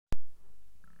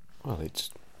Well, it's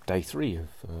day three of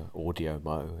Audio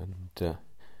Mo, and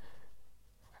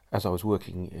as I was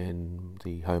working in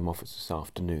the Home Office this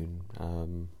afternoon,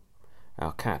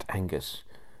 our cat Angus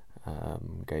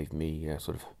gave me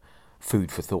sort of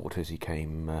food for thought as he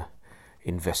came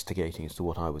investigating as to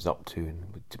what I was up to,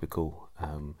 and with typical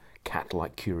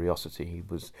cat-like curiosity. He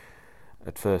was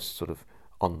at first sort of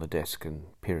on the desk and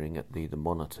peering at the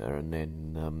monitor, and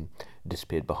then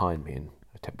disappeared behind me and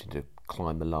attempted to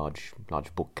climb a large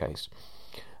bookcase.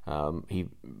 He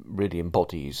really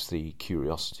embodies the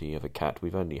curiosity of a cat.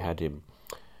 We've only had him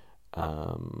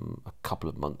a couple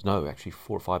of months, no, actually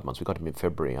 4 or 5 months. We got him in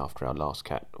February after our last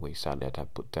cat we sadly had to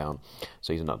have put down.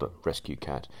 So he's another rescue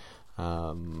cat.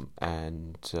 Yeah,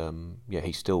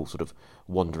 he's still sort of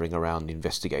wandering around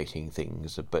investigating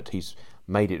things, but he's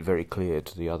made it very clear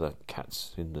to the other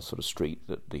cats in the sort of street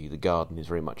that the garden is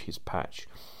very much his patch.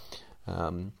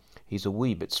 He's a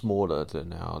wee bit smaller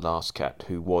than our last cat,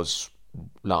 who was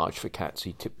large for cats.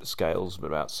 He tipped the scales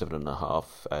about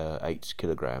 7.5, 8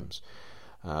 kilograms.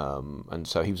 And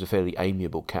so he was a fairly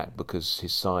amiable cat because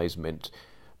his size meant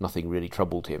nothing really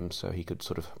troubled him, so he could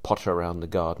sort of potter around the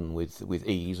garden with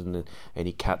ease, and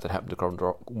any cat that happened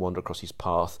to wander across his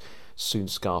path soon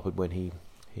scarpered when he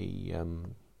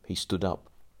stood up.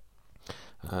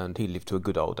 And he lived to a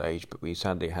good old age, but we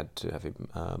sadly had to have him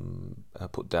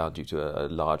put down due to a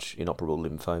large inoperable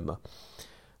lymphoma.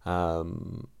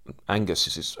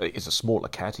 Angus is a smaller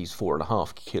cat. He's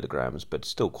 4.5 kilograms, but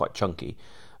still quite chunky.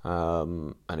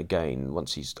 And again,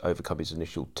 once he's overcome his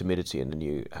initial timidity in the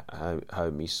new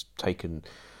home, he's taken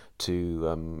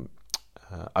to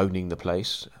owning the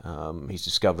place. He's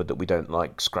discovered that we don't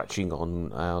like scratching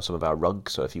on some of our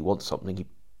rugs, so if he wants something, he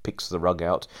picks the rug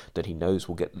out that he knows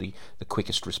will get the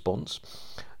quickest response.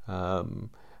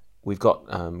 We've got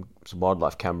some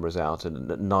wildlife cameras out,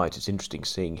 and at night it's interesting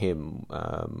seeing him.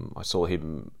 I saw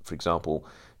him, for example,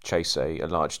 chase a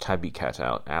large tabby cat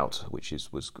out, which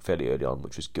was fairly early on,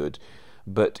 which was good.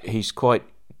 But he's quite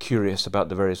curious about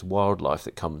the various wildlife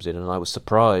that comes in, and I was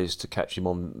surprised to catch him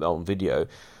on video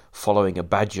following a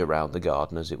badger around the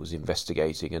garden as it was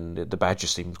investigating, and the badger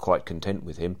seemed quite content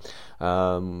with him,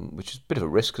 which is a bit of a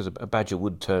risk because a badger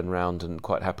would turn around and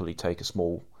quite happily take a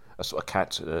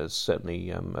cat,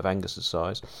 certainly of Angus's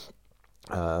size.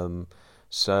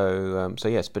 So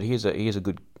yes, but he is a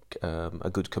good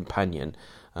companion.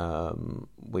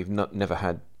 We've never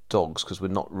had dogs because we're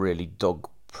not really dog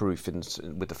proof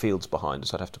with the fields behind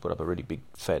us. I'd have to put up a really big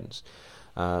fence.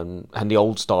 And the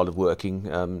old style of working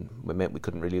meant we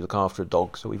couldn't really look after a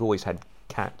dog, so we've always had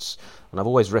cats, and I've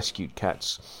always rescued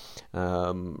cats.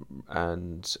 I've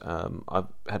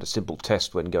had a simple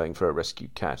test when going for a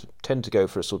rescued cat. I tend to go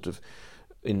for a sort of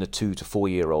in the 2 to 4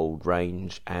 year old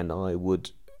range, and I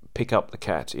would pick up the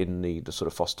cat in the sort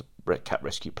of foster cat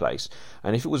rescue place,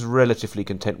 and if it was relatively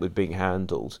content with being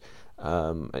handled,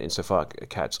 insofar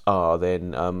cats are,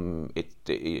 then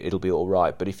it'll be all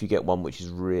right. But if you get one which is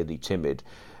really timid,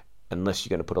 unless you're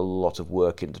going to put a lot of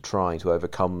work into trying to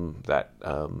overcome that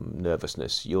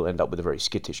nervousness, you'll end up with a very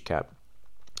skittish cat.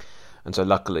 And so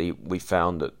luckily we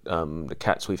found that the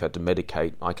cats we've had to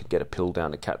medicate, I could get a pill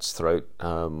down a cat's throat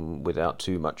without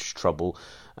too much trouble,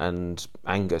 and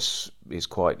Angus is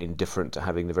quite indifferent to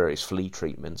having the various flea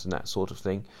treatments and that sort of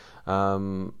thing,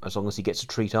 as long as he gets a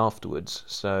treat afterwards.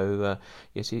 So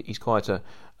yes, he's quite a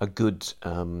good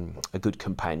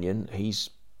companion.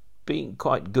 He's been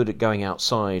quite good at going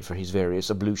outside for his various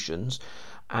ablutions,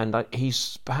 and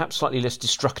he's perhaps slightly less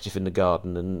destructive in the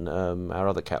garden than our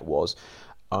other cat was.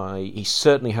 He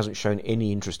certainly hasn't shown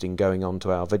any interest in going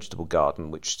onto our vegetable garden,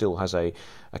 which still has a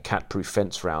cat-proof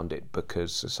fence around it,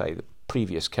 because, as I say, the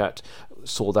previous cat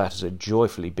saw that as a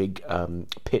joyfully big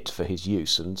pit for his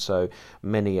use, and so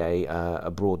many a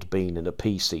broad bean and a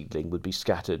pea seedling would be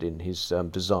scattered in his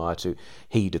desire to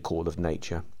heed a call of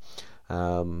nature.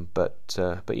 But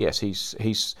yes,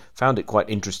 he's found it quite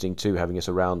interesting too, having us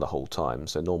around the whole time.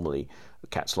 So normally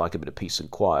cats like a bit of peace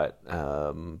and quiet,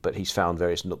 but he's found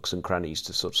various nooks and crannies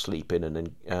to sort of sleep in,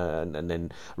 and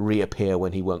then reappear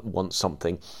when he wants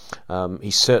something.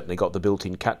 He's certainly got the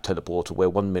built-in cat teleporter, where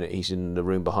one minute he's in the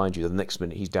room behind you, the next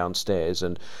minute he's downstairs,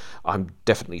 and I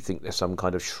definitely think there's some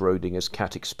kind of Schrodinger's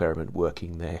cat experiment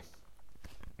working there.